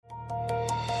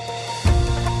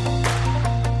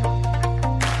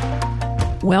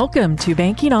Welcome to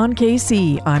Banking on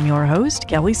KC. I'm your host,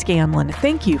 Kelly Scanlon.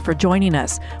 Thank you for joining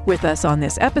us. With us on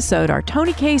this episode are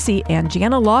Toni Casey and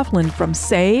Jana Loflin from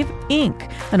Save,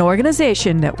 Inc., an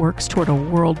organization that works toward a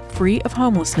world free of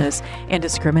homelessness and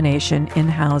discrimination in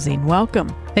housing.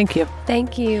 Welcome. Thank you.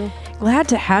 Thank you. Glad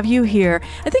to have you here.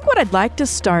 I think what I'd like to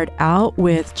start out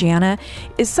with, Jana,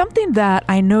 is something that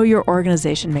I know your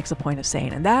organization makes a point of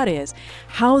saying, and that is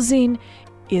housing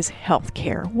is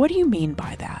healthcare. What do you mean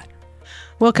by that?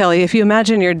 Well, Kelly, if you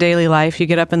imagine your daily life, you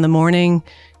get up in the morning,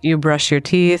 you brush your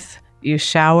teeth, you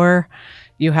shower,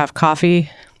 you have coffee.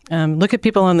 Look at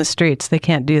people on the streets. They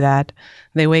can't do that.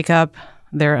 They wake up,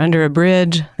 they're under a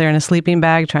bridge, they're in a sleeping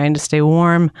bag trying to stay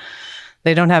warm.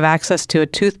 They don't have access to a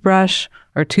toothbrush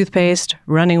or toothpaste,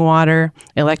 running water,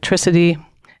 electricity,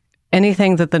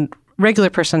 anything that the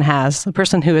regular person has, the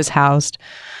person who is housed.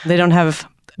 They don't have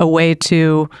a way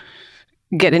to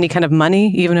get any kind of money,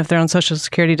 even if they're on Social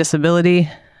Security disability.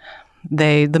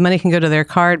 The money can go to their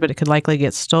card, but it could likely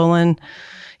get stolen.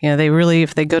 You know,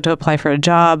 if they go to apply for a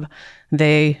job,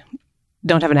 they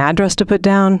don't have an address to put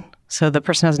down, so the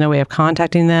person has no way of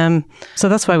contacting them. So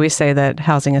that's why we say that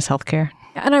housing is healthcare.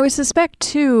 And I would suspect,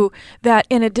 too, that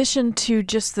in addition to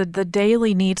just the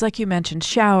daily needs, like you mentioned,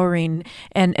 showering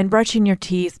and brushing your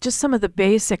teeth, just some of the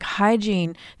basic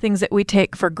hygiene things that we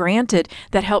take for granted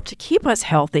that help to keep us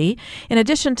healthy. In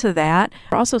addition to that,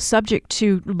 we're also subject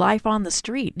to life on the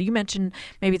street. You mentioned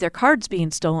maybe their cards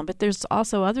being stolen, but there's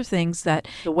also other things that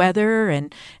the weather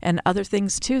and other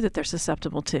things, too, that they're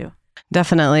susceptible to.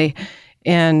 Definitely.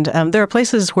 And there are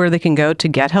places where they can go to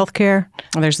get health care.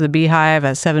 There's the Beehive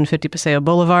at 750 Paseo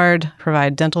Boulevard,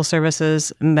 provide dental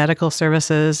services, medical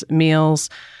services,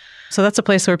 meals. So that's a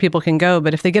place where people can go.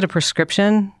 But if they get a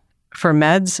prescription for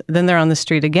meds, then they're on the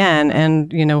street again.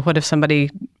 And, what if somebody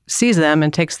sees them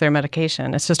and takes their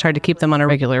medication? It's just hard to keep them on a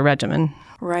regular regimen.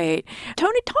 Right.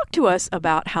 Toni, talk to us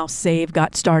about how SAVE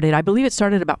got started. I believe it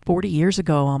started about 40 years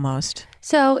ago almost.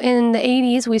 So in the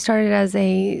 80s, we started as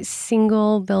a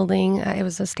single building. It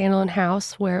was a standalone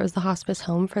house where it was the hospice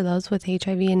home for those with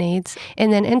HIV and AIDS.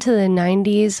 And then into the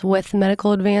 90s, with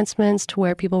medical advancements to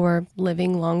where people were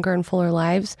living longer and fuller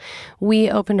lives, we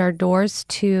opened our doors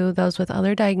to those with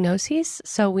other diagnoses.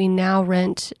 So we now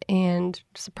rent and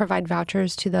provide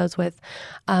vouchers to those with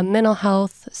mental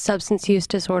health, substance use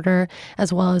disorder,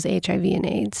 as well as HIV and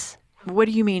AIDS. What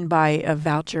do you mean by a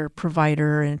voucher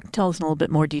provider? And tell us in a little bit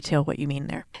more detail what you mean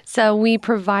there. So we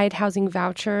provide housing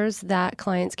vouchers that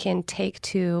clients can take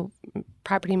to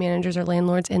property managers or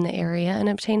landlords in the area and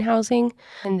obtain housing.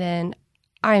 And then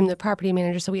I'm the property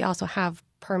manager, so we also have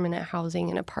permanent housing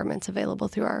and apartments available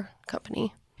through our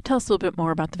company. Tell us a little bit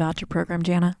more about the voucher program,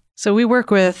 Jana. So we work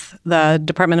with the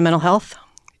Department of Mental Health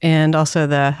and also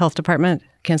the Health Department,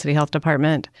 Kansas City Health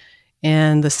Department.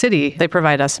 And the city, they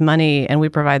provide us money and we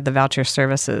provide the voucher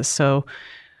services. So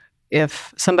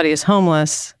if somebody is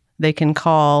homeless, they can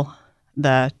call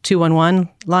the 211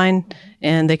 line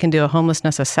and they can do a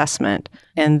homelessness assessment.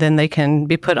 And then they can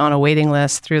be put on a waiting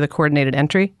list through the coordinated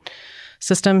entry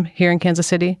system here in Kansas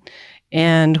City.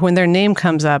 And when their name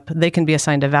comes up, they can be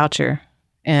assigned a voucher.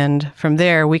 And from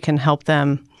there, we can help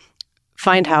them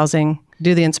find housing,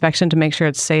 do the inspection to make sure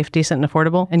it's safe, decent, and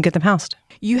affordable, and get them housed.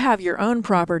 You have your own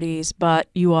properties, but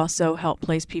you also help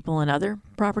place people in other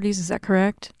properties. Is that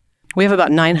correct? We have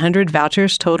about 900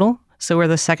 vouchers total. So we're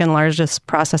the second largest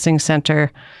processing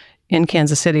center in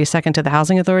Kansas City, second to the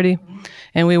Housing Authority.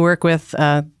 And we work with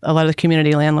a lot of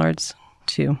community landlords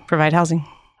to provide housing.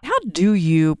 How do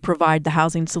you provide the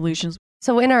housing solutions?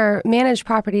 So in our managed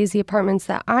properties, the apartments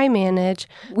that I manage,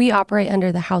 we operate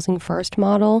under the Housing First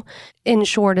model. In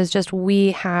short, is just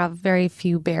we have very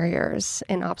few barriers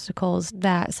and obstacles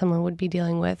that someone would be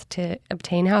dealing with to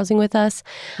obtain housing with us.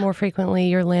 More frequently,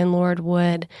 your landlord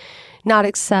would not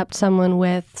accept someone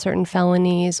with certain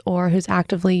felonies or who's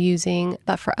actively using.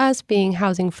 But for us, being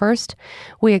Housing First,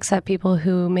 we accept people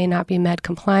who may not be med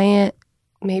compliant,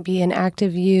 may be in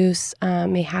active use,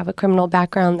 may have a criminal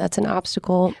background that's an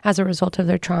obstacle as a result of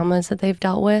their traumas that they've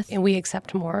dealt with. And we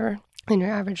accept more than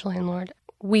your average landlord.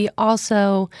 We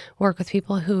also work with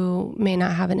people who may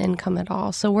not have an income at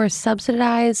all. So we're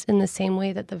subsidized in the same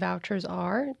way that the vouchers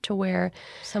are, to where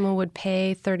someone would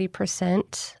pay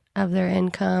 30% of their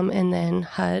income and then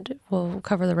HUD will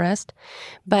cover the rest.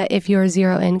 But if you're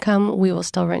zero income, we will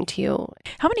still rent to you.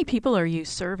 How many people are you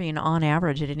serving on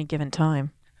average at any given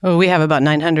time? Oh, we have about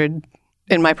 900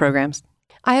 in my programs.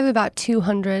 I have about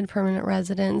 200 permanent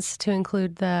residents to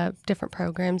include the different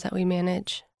programs that we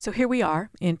manage. So here we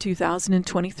are in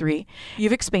 2023.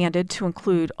 You've expanded to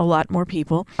include a lot more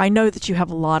people. I know that you have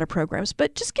a lot of programs,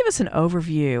 but just give us an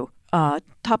overview,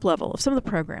 top level, of some of the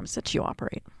programs that you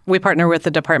operate. We partner with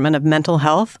the Department of Mental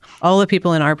Health. All the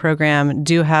people in our program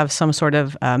do have some sort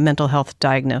of mental health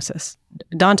diagnosis.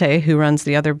 Dante, who runs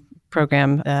the other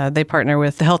program, they partner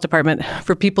with the health department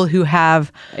for people who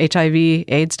have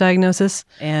HIV/AIDS diagnosis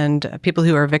and people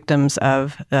who are victims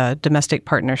of domestic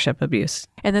partnership abuse.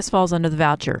 And this falls under the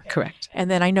voucher. Correct.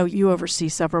 And then I know you oversee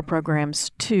several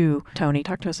programs too, Toni.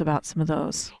 Talk to us about some of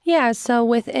those. Yeah, so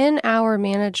within our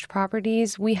managed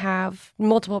properties, we have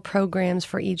multiple programs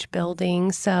for each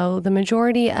building. So the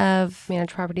majority of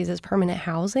managed properties is permanent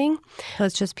housing. So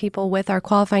it's just people with our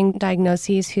qualifying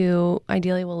diagnoses who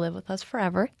ideally will live with us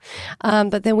forever.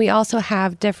 But then we also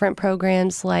have different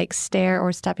programs like STAIR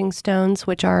or Stepping Stones,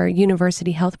 which are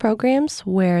university health programs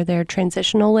where they're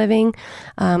transitional living,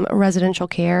 residential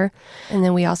care. And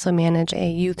then we also manage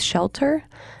a youth shelter.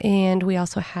 And we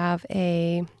also have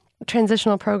a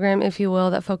transitional program, if you will,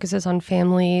 that focuses on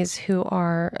families who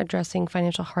are addressing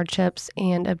financial hardships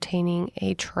and obtaining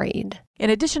a trade. In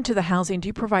addition to the housing, do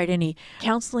you provide any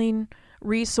counseling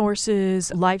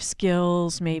resources, life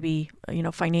skills, maybe,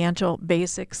 financial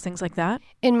basics, things like that?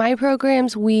 In my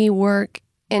programs, we work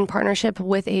in partnership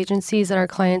with agencies that our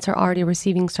clients are already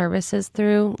receiving services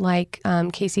through, like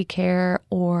Casey Care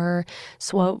or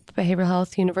SWOPE, Behavioral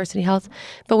Health, University Health.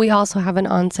 But we also have an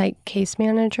on-site case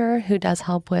manager who does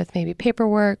help with maybe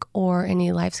paperwork or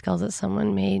any life skills that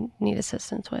someone may need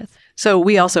assistance with. So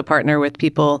we also partner with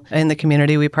people in the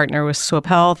community. We partner with SWOPE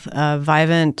Health,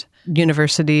 Vivint,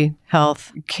 University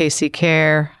Health, Casey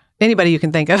Care, anybody you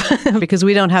can think of, because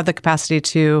we don't have the capacity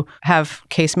to have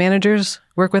case managers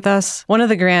work with us. One of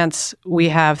the grants we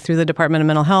have through the Department of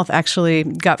Mental Health actually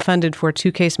got funded for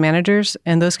 2 case managers,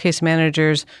 and those case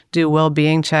managers do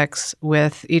well-being checks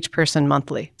with each person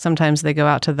monthly. Sometimes they go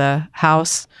out to the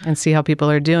house and see how people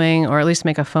are doing, or at least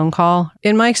make a phone call.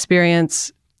 In my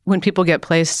experience, when people get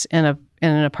placed in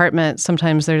an apartment,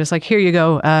 sometimes they're just like, here you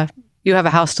go, you have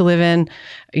a house to live in,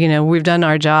 we've done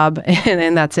our job,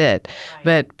 and that's it. Right.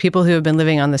 But people who have been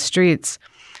living on the streets,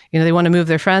 they want to move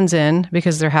their friends in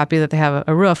because they're happy that they have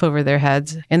a roof over their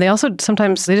heads. And they also,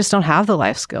 sometimes they just don't have the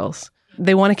life skills.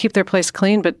 They want to keep their place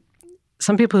clean, but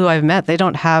some people who I've met, they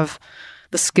don't have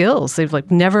the skills.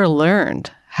 They've never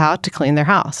learned how to clean their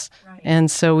house. Right. And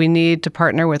so we need to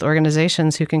partner with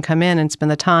organizations who can come in and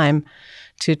spend the time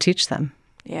to teach them.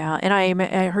 Yeah, and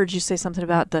I heard you say something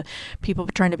about the people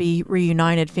trying to be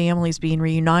reunited, families being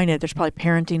reunited. There's probably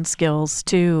parenting skills,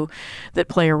 too, that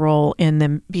play a role in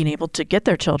them being able to get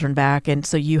their children back. And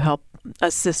so you help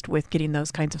assist with getting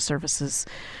those kinds of services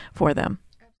for them.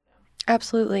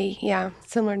 Absolutely, yeah.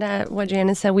 Similar to what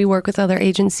Jana said, we work with other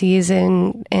agencies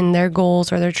in their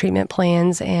goals or their treatment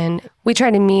plans, and we try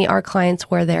to meet our clients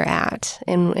where they're at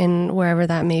and wherever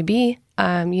that may be.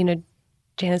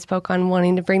 Jana spoke on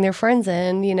wanting to bring their friends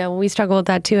in. We struggle with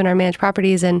that too in our managed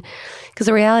properties. And because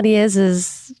the reality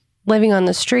is living on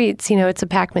the streets, it's a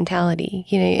pack mentality,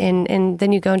 and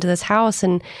then you go into this house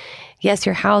and yes,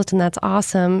 you're housed and that's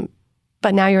awesome,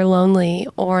 but now you're lonely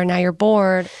or now you're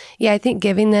bored. Yeah, I think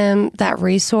giving them that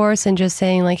resource and just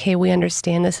saying like, hey, we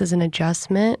understand this is an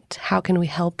adjustment. How can we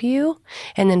help you?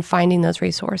 And then finding those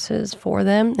resources for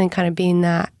them and kind of being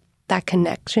that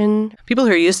connection. People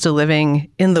who are used to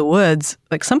living in the woods,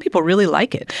 some people really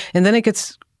like it. And then it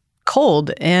gets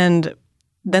cold and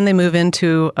then they move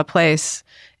into a place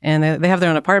and they have their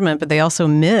own apartment, but they also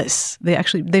miss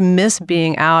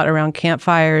being out around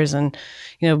campfires and,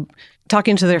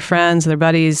 talking to their friends, their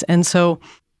buddies. And so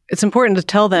it's important to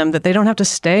tell them that they don't have to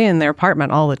stay in their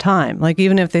apartment all the time.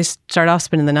 Even if they start off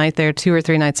spending the night there 2 or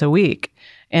 3 nights a week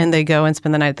and they go and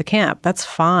spend the night at the camp, that's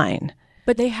fine.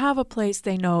 But they have a place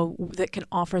they know that can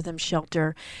offer them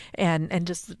shelter and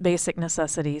just basic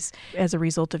necessities as a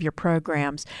result of your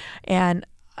programs. And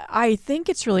I think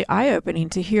it's really eye-opening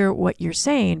to hear what you're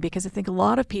saying, because I think a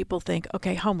lot of people think,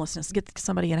 okay, homelessness, get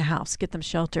somebody in a house, get them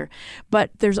shelter. But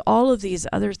there's all of these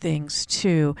other things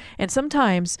too. And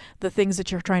sometimes the things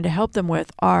that you're trying to help them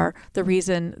with are the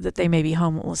reason that they may be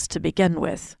homeless to begin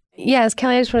with. Yes,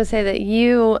 Kelly, I just want to say that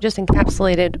you just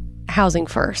encapsulated housing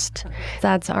first.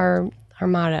 That's our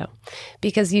motto,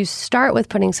 because you start with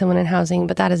putting someone in housing,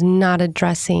 but that is not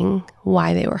addressing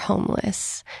why they were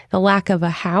homeless. The lack of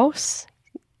a house,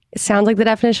 it sounds like the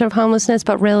definition of homelessness,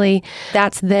 but really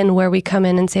that's then where we come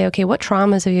in and say, okay, what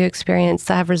traumas have you experienced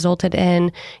that have resulted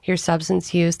in your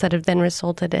substance use, that have then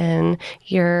resulted in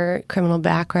your criminal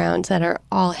backgrounds that are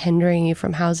all hindering you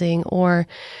from housing? Or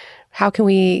how can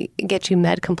we get you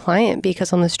med compliant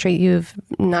because on the street you've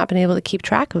not been able to keep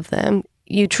track of them?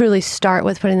 You truly start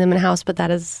with putting them in a house, but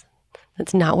that is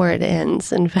That's not where it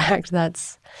ends. In fact,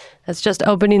 that's just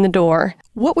opening the door.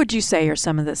 What would you say are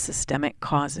some of the systemic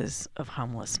causes of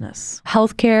homelessness?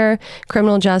 Healthcare,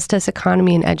 criminal justice,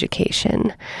 economy, and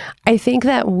education. I think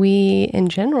that we, in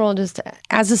general, just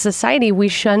as a society, we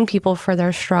shun people for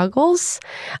their struggles.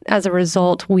 As a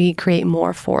result, we create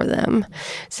more for them.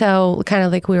 So kind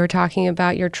of like we were talking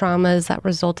about your traumas that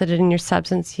resulted in your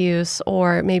substance use,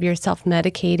 or maybe you're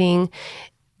self-medicating,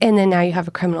 and then now you have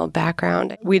a criminal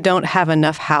background. We don't have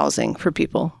enough housing for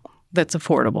people that's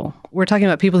affordable. We're talking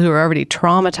about people who are already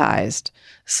traumatized.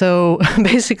 So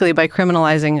basically, by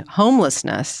criminalizing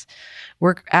homelessness,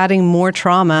 we're adding more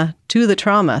trauma to the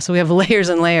trauma. So we have layers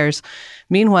and layers.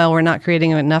 Meanwhile, we're not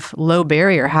creating enough low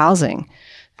barrier housing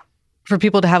for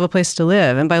people to have a place to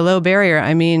live. And by low barrier,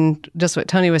 I mean just what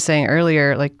Toni was saying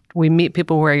earlier, like we meet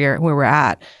people where we're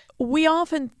at. We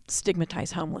often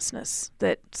stigmatize homelessness,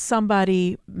 that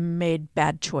somebody made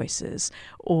bad choices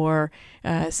or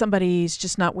somebody's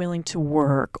just not willing to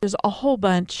work. There's a whole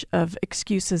bunch of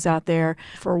excuses out there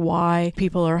for why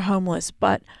people are homeless,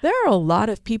 but there are a lot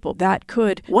of people that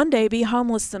could one day be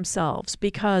homeless themselves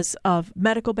because of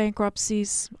medical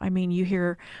bankruptcies. I mean, you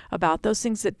hear about those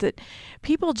things that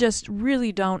people just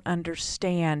really don't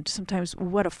understand sometimes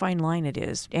what a fine line it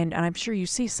is. And I'm sure you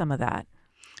see some of that.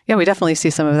 Yeah, we definitely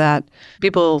see some of that.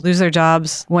 People lose their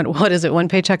jobs. What is it? One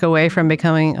paycheck away from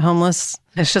becoming homeless.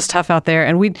 It's just tough out there.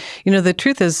 And the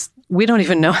truth is, we don't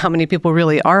even know how many people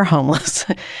really are homeless.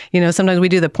 Sometimes we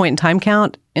do the point in time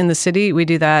count in the city. We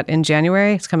do that in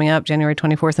January. It's coming up January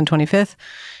 24th and 25th.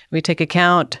 We take a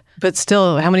count, but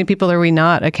still, how many people are we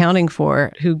not accounting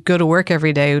for who go to work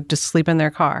every day, who just sleep in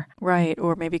their car? Right.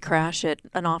 Or maybe crash at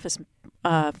an office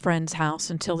friend's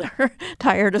house until they're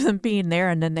tired of them being there,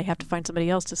 and then they have to find somebody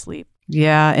else to sleep.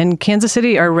 Yeah. In Kansas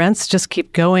City, our rents just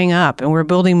keep going up, and we're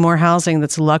building more housing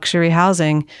that's luxury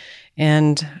housing,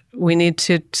 and we need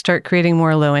to start creating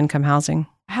more low-income housing.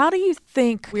 How do you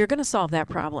think we're going to solve that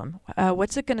problem?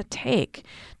 What's it going to take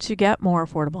to get more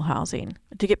affordable housing,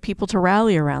 to get people to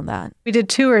rally around that? We did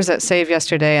tours at SAVE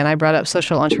yesterday, and I brought up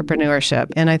social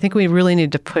entrepreneurship, and I think we really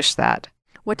need to push that.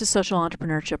 What does social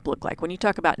entrepreneurship look like? When you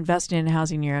talk about investing in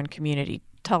housing in your own community,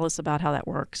 tell us about how that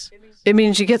works. It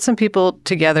means you get some people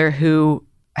together who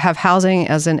have housing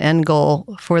as an end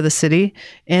goal for the city,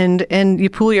 and you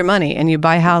pool your money and you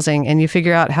buy housing and you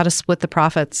figure out how to split the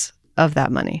profits of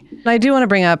that money. I do want to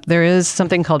bring up, there is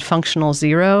something called functional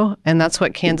zero, and that's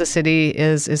what Kansas City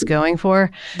is going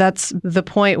for. That's the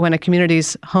point when a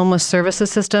community's homeless services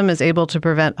system is able to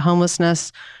prevent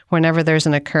homelessness whenever there's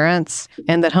an occurrence,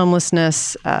 and that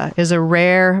homelessness is a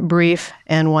rare, brief,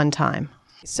 and one time.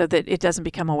 So that it doesn't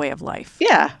become a way of life.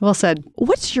 Yeah, well said.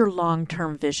 What's your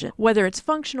long-term vision? Whether it's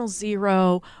functional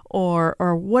zero or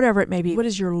whatever it may be, what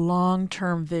is your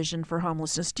long-term vision for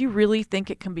homelessness? Do you really think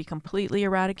it can be completely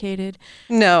eradicated?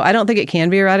 No, I don't think it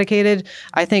can be eradicated.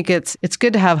 I think it's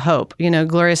good to have hope.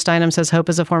 Gloria Steinem says hope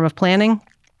is a form of planning.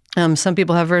 Some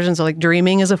people have versions of like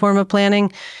dreaming is a form of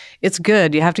planning. It's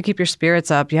good. You have to keep your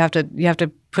spirits up. You have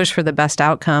to push for the best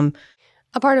outcome.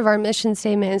 A part of our mission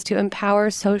statement is to empower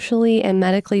socially and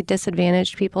medically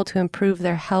disadvantaged people to improve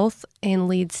their health and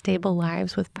lead stable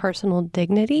lives with personal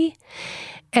dignity.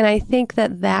 And I think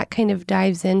that kind of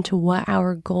dives into what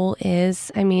our goal is.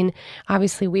 I mean,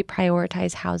 obviously, we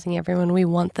prioritize housing everyone. We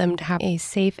want them to have a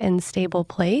safe and stable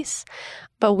place,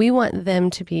 but we want them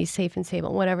to be safe and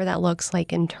stable, whatever that looks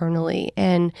like internally.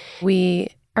 And we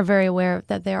are very aware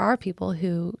that there are people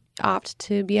who opt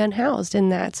to be unhoused,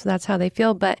 and that's how they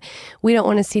feel. But we don't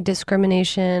want to see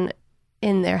discrimination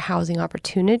in their housing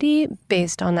opportunity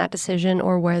based on that decision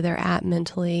or where they're at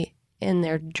mentally in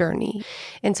their journey.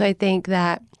 And so I think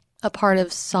that a part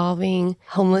of solving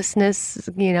homelessness,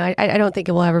 I don't think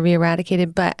it will ever be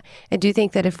eradicated, but I do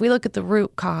think that if we look at the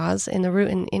root cause and the root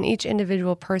in each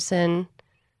individual person,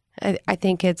 I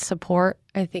think it's support.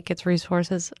 I think it's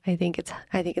resources. I think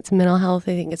it's mental health.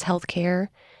 I think it's healthcare.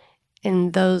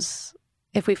 And those,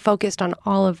 if we focused on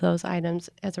all of those items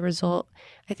as a result,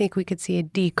 I think we could see a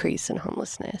decrease in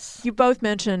homelessness. You both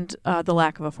mentioned the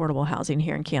lack of affordable housing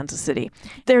here in Kansas City.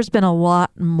 There's been a lot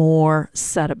more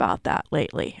said about that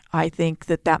lately. I think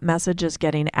that message is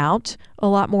getting out a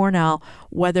lot more now,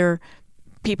 whether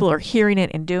people are hearing it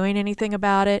and doing anything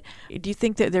about it. Do you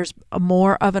think that there's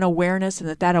more of an awareness and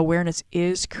that awareness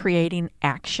is creating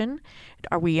action?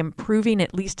 Are we improving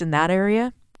at least in that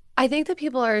area? I think that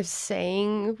people are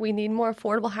saying we need more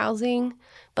affordable housing,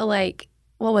 but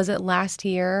what was it last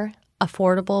year?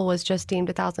 Affordable was just deemed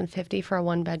 $1,050 for a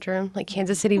one-bedroom.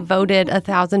 Kansas City voted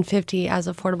 $1,050 as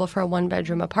affordable for a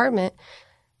one-bedroom apartment.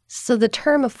 So the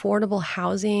term affordable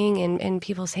housing and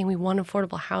people saying we want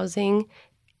affordable housing,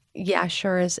 yeah,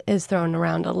 sure is thrown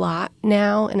around a lot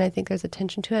now, and I think there's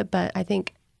attention to it, but I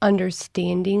think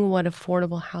understanding what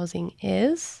affordable housing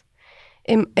is,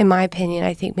 in my opinion,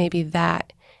 I think maybe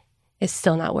that is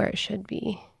still not where it should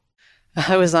be.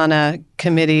 I was on a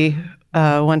committee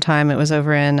one time. It was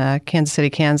over in Kansas City,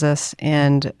 Kansas,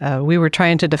 and we were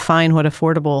trying to define what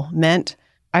affordable meant.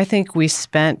 I think we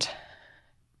spent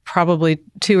probably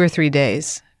 2 or 3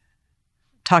 days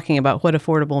talking about what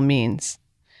affordable means.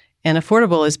 And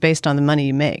affordable is based on the money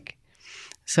you make.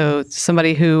 So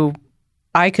somebody who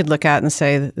I could look at and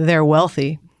say they're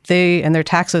wealthy, and their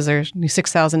taxes are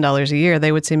 $6,000 a year,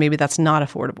 they would say maybe that's not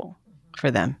affordable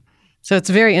for them. So it's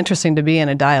very interesting to be in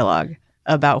a dialogue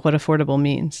about what affordable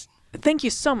means. Thank you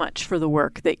so much for the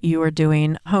work that you are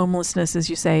doing. Homelessness, as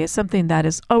you say, is something that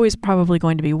is always probably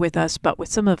going to be with us, but with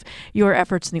some of your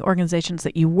efforts and the organizations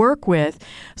that you work with,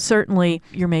 certainly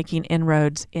you're making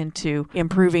inroads into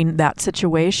improving that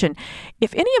situation.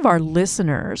 If any of our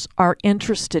listeners are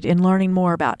interested in learning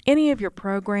more about any of your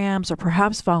programs or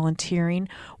perhaps volunteering,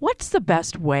 what's the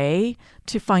best way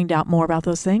to find out more about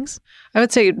those things? I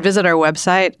would say visit our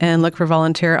website and look for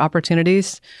volunteer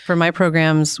opportunities. For my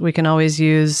programs, we can always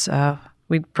use,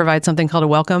 we provide something called a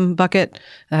welcome bucket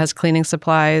that has cleaning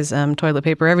supplies, toilet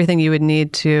paper, everything you would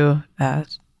need to,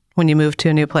 when you move to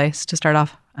a new place to start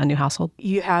off a new household.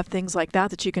 You have things like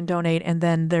that you can donate, and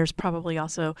then there's probably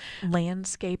also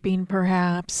landscaping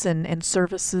perhaps and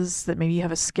services that maybe you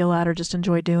have a skill at or just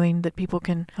enjoy doing that people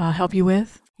can help you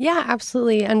with. Yeah,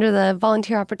 absolutely. Under the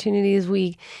volunteer opportunities,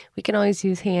 we can always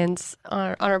use hands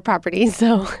on our property.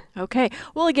 So, okay.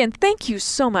 Well, again, thank you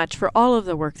so much for all of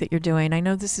the work that you're doing. I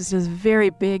know this is a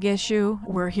very big issue.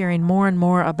 We're hearing more and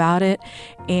more about it,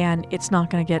 and it's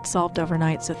not going to get solved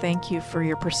overnight. So thank you for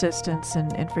your persistence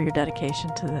and for your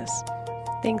dedication to this.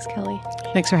 Thanks, Kelly.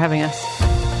 Thanks for having us.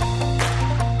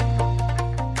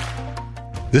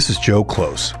 This is Joe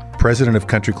Close, president of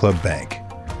Country Club Bank.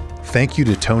 Thank you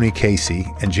to Toni Casey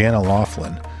and Jana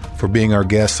Loflin for being our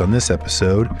guests on this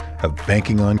episode of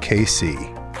Banking on KC.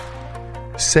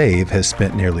 SAVE has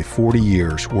spent nearly 40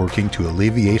 years working to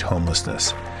alleviate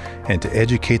homelessness and to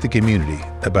educate the community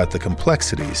about the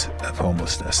complexities of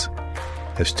homelessness.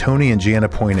 As Toni and Jana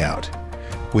point out,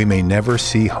 we may never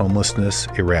see homelessness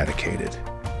eradicated.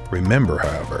 Remember,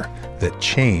 however, that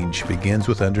change begins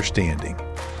with understanding,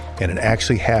 and it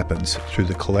actually happens through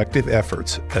the collective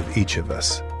efforts of each of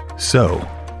us. So,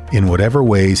 in whatever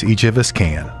ways each of us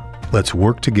can, let's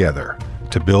work together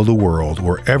to build a world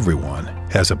where everyone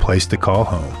has a place to call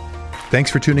home. Thanks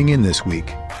for tuning in this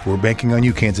week. We're banking on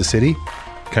you, Kansas City.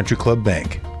 Country Club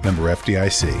Bank, member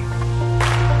FDIC.